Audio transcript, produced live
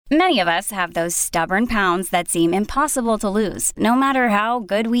Many of us have those stubborn pounds that seem impossible to lose, no matter how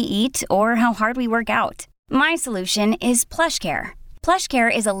good we eat or how hard we work out. My solution is PlushCare.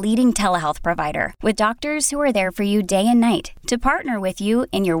 PlushCare is a leading telehealth provider with doctors who are there for you day and night to partner with you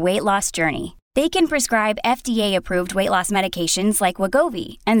in your weight loss journey. They can prescribe FDA-approved weight loss medications like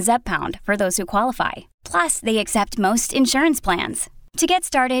Wegovy and Zepbound for those who qualify. Plus, they accept most insurance plans. To get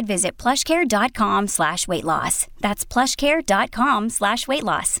started, visit plushcare.com/weightloss. That's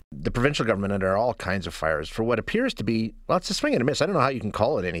plushcare.com/weightloss. The provincial government under all kinds of fires for what appears to be, well, it's a swing and a miss. I don't know how you can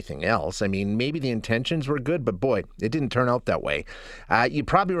call it anything else. I mean, maybe the intentions were good, but boy, it didn't turn out that way. You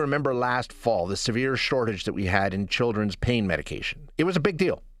probably remember last fall, the severe shortage that we had in children's pain medication. It was a big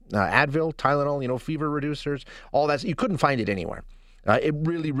deal. Advil, Tylenol, fever reducers, all that. You couldn't find it anywhere. It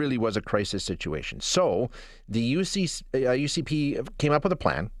really, really was a crisis situation. So the UCP came up with a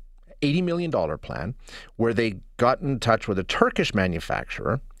plan, $80 million plan, where they got in touch with a Turkish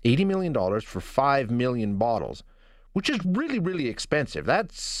manufacturer, $80 million for 5 million bottles, which is really, really expensive.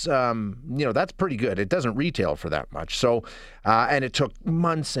 That's, that's pretty good. It doesn't retail for that much. So, and it took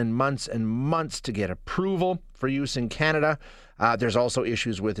months and months and months to get approval for use in Canada. There's also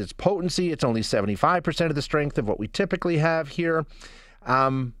issues with its potency. It's only 75% of the strength of what we typically have here.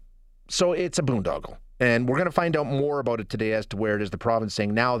 So it's a boondoggle. And we're going to find out more about it today as to where it is. The province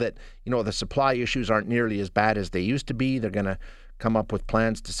saying now that, the supply issues aren't nearly as bad as they used to be. They're going to come up with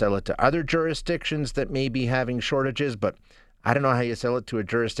plans to sell it to other jurisdictions that may be having shortages. But I don't know how you sell it to a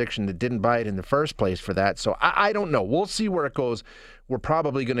jurisdiction that didn't buy it in the first place for that. So I don't know. We'll see where it goes. We're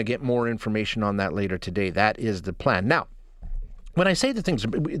probably going to get more information on that later today. That is the plan. Now, when I say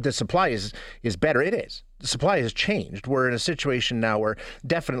the supply is better, it is. The supply has changed. We're in a situation now where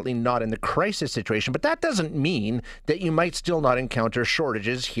definitely not in the crisis situation, but that doesn't mean that you might still not encounter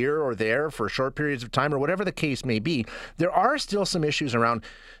shortages here or there for short periods of time or whatever the case may be. There are still some issues around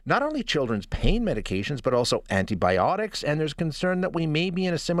not only children's pain medications, but also antibiotics, and there's concern that we may be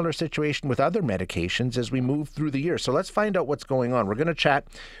in a similar situation with other medications as we move through the year. So let's find out what's going on. We're going to chat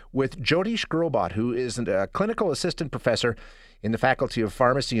with Jody Scrobot, who is a clinical assistant professor in the Faculty of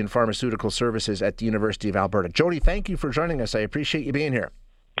Pharmacy and Pharmaceutical Services at the University of Alberta. Jody, thank you for joining us. I appreciate you being here.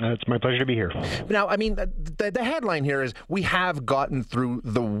 It's my pleasure to be here. Now, I mean, the headline here is we have gotten through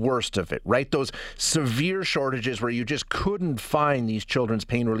the worst of it, right? Those severe shortages where you just couldn't find these children's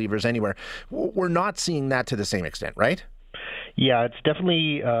pain relievers anywhere. We're not seeing that to the same extent, right? Yeah, it's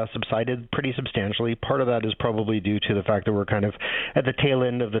definitely subsided pretty substantially. Part of that is probably due to the fact that we're kind of at the tail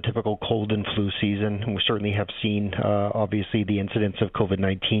end of the typical cold and flu season. We certainly have seen, obviously, the incidence of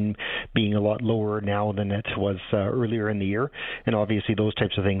COVID-19 being a lot lower now than it was earlier in the year. And obviously, those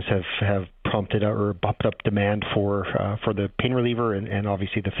types of things have prompted or bumped up demand for the pain reliever and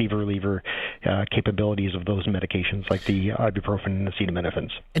obviously the fever reliever capabilities of those medications like the ibuprofen and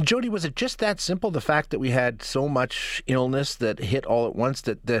acetaminophen. And Jody, was it just that simple, the fact that we had so much illness that hit all at once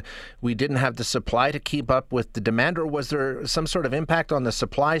that we didn't have the supply to keep up with the demand, or was there some sort of impact on the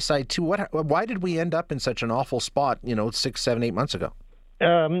supply side too? Why did we end up in such an awful spot, 6, 7, 8 months ago?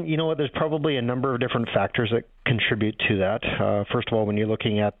 There's probably a number of different factors that contribute to that. First of all, when you're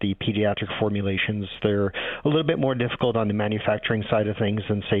looking at the pediatric formulations, they're a little bit more difficult on the manufacturing side of things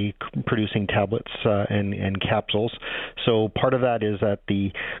than, say, producing tablets and capsules. So part of that is that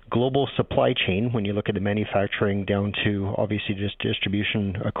the global supply chain, when you look at the manufacturing down to obviously just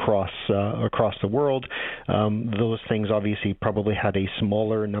distribution across the world, those things obviously probably had a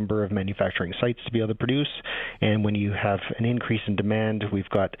smaller number of manufacturing sites to be able to produce. And when you have an increase in demand, we've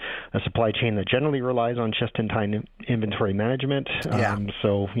got a supply chain that generally relies on just-in-time inventory management. Yeah.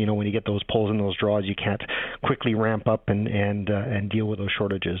 So, when you get those pulls and those draws, you can't quickly ramp up and deal with those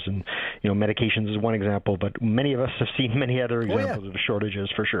shortages. And, medications is one example, but many of us have seen many other examples of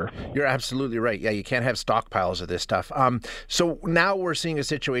shortages for sure. You're absolutely right. Yeah, you can't have stockpiles of this stuff. So now we're seeing a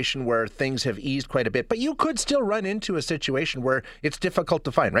situation where things have eased quite a bit, but you could still run into a situation where it's difficult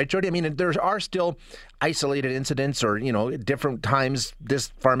to find, right, Jody? I mean, there are still isolated incidents or, different times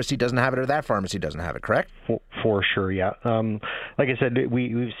this pharmacy doesn't have it or that pharmacy doesn't have it, correct? For sure, yeah. Like I said,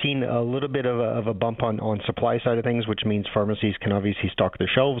 we've seen a little bit of a bump on supply side of things, which means pharmacies can obviously stock their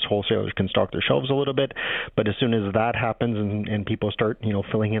shelves, wholesalers can stock their shelves a little bit, but as soon as that happens and people start,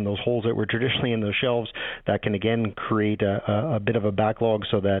 filling in those holes that were traditionally in those shelves, that can again create a bit of a backlog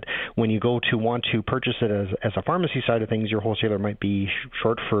so that when you go to want to purchase it as a pharmacy side of things, your wholesaler might be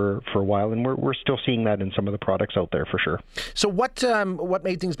short for a while, and we're still seeing that in some of the products out there for sure. So what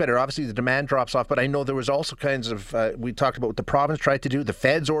made things better? Obviously the demand drops off, but I know there was also kinds of, we talked about what the province tried to do. The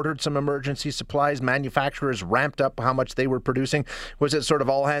feds ordered some emergency supplies. Manufacturers ramped up how much they were producing. Was it sort of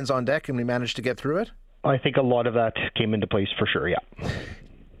all hands on deck and we managed to get through it? I think a lot of that came into place for sure, yeah.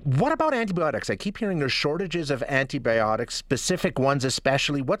 What about antibiotics? I keep hearing there's shortages of antibiotics, specific ones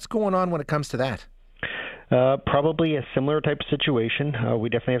especially. What's going on when it comes to that? Probably a similar type of situation. We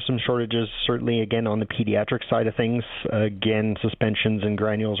definitely have some shortages, certainly, again, on the pediatric side of things. Again, suspensions and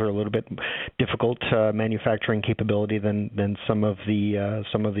granules are a little bit difficult manufacturing capability than some of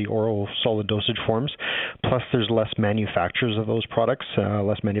the oral solid dosage forms. Plus, there's less manufacturers of those products,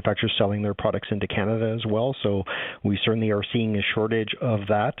 less manufacturers selling their products into Canada as well. So we certainly are seeing a shortage of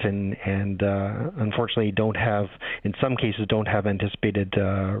that, and unfortunately in some cases, don't have anticipated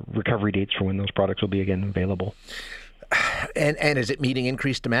recovery dates for when those products will be again available. And is it meeting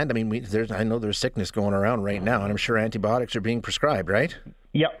increased demand? I mean, I know there's sickness going around right now, and I'm sure antibiotics are being prescribed, right?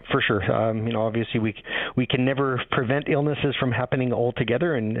 Yeah, for sure. Obviously, we can never prevent illnesses from happening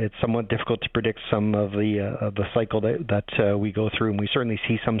altogether, and it's somewhat difficult to predict some of the cycle that we go through. And we certainly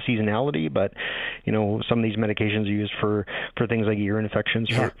see some seasonality, but some of these medications are used for things like ear infections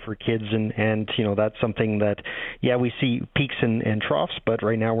for kids, and that's something that we see peaks and troughs, but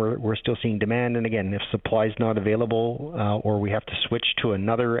right now we're still seeing demand. And again, if supply is not available, or we have to switch to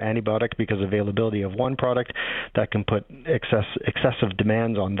another antibiotic because availability of one product, that can put excessive demand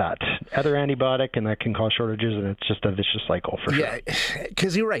on that other antibiotic, and that can cause shortages, and it's just a vicious cycle for sure. Yeah,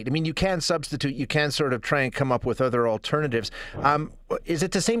 because you're right. I mean, you can substitute, you can sort of try and come up with other alternatives. Is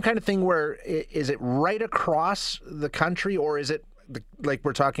it the same kind of thing where, is it right across the country, or is it like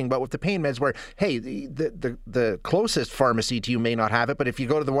we're talking about with the pain meds where, hey, the closest pharmacy to you may not have it, but if you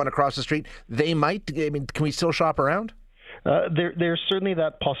go to the one across the street, they might? I mean, can we still shop around? There's certainly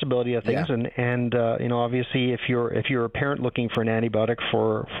that possibility of things, and obviously, if you're a parent looking for an antibiotic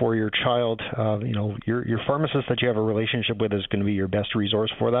for your child, your pharmacist that you have a relationship with is going to be your best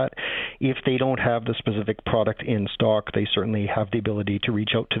resource for that. If they don't have the specific product in stock, they certainly have the ability to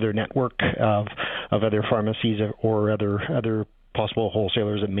reach out to their network of other pharmacies or other possible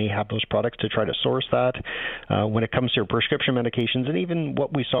wholesalers that may have those products to try to source that. When it comes to prescription medications, and even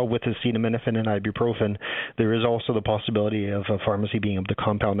what we saw with acetaminophen and ibuprofen, there is also the possibility of a pharmacy being able to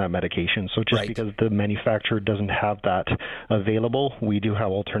compound that medication. So just because the manufacturer doesn't have that available, we do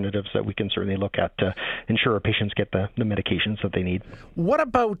have alternatives that we can certainly look at to ensure our patients get the medications that they need. What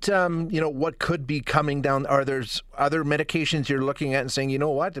about, what could be coming down? Are there other medications you're looking at and saying, you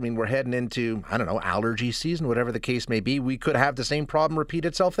know what, I mean, we're heading into, allergy season, whatever the case may be, we could have the same problem repeat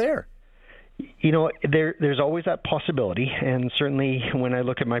itself there? There's always that possibility, and certainly when I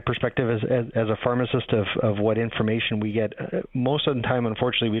look at my perspective as a pharmacist of what information we get, most of the time,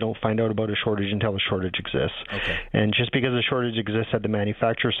 unfortunately, we don't find out about a shortage until a shortage exists. Okay. And just because a shortage exists at the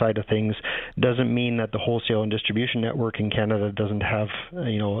manufacturer side of things doesn't mean that the wholesale and distribution network in Canada doesn't have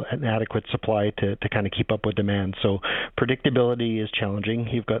an adequate supply to kind of keep up with demand. So predictability is challenging.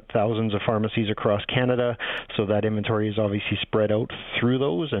 You've got thousands of pharmacies across Canada, so that inventory is obviously spread out through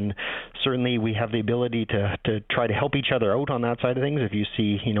those, and certainly we have the ability to try to help each other out on that side of things. If you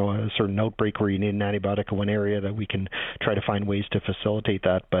see, a certain outbreak where you need an antibiotic in one area, that we can try to find ways to facilitate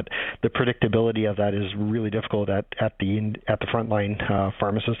that. But the predictability of that is really difficult at the frontline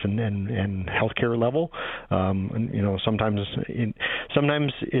pharmacist and healthcare level. Sometimes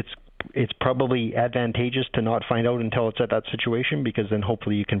it's probably advantageous to not find out until it's at that situation, because then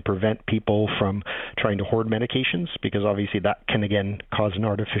hopefully you can prevent people from trying to hoard medications, because obviously that can again cause an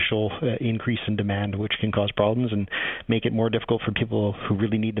artificial increase in demand, which can cause problems and make it more difficult for people who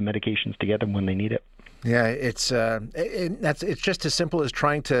really need the medications to get them when they need it. Yeah, it's just as simple as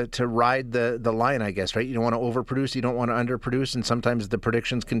trying to ride the line, I guess, right? You don't want to overproduce, you don't want to underproduce, and sometimes the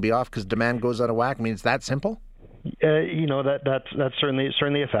predictions can be off because demand goes out of whack. I mean, it's that simple? That's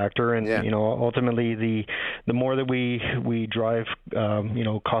certainly a factor, and ultimately the more that we drive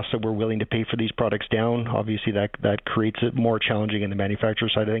costs that we're willing to pay for these products down, obviously that creates it more challenging in the manufacturer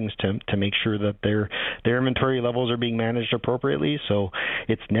side of things to make sure that their inventory levels are being managed appropriately. So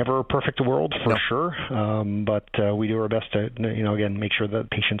it's never a perfect world for sure, but we do our best to again make sure that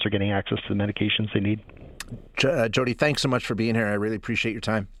patients are getting access to the medications they need. Jody, thanks so much for being here. I really appreciate your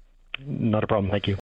time. Not a problem. Thank you.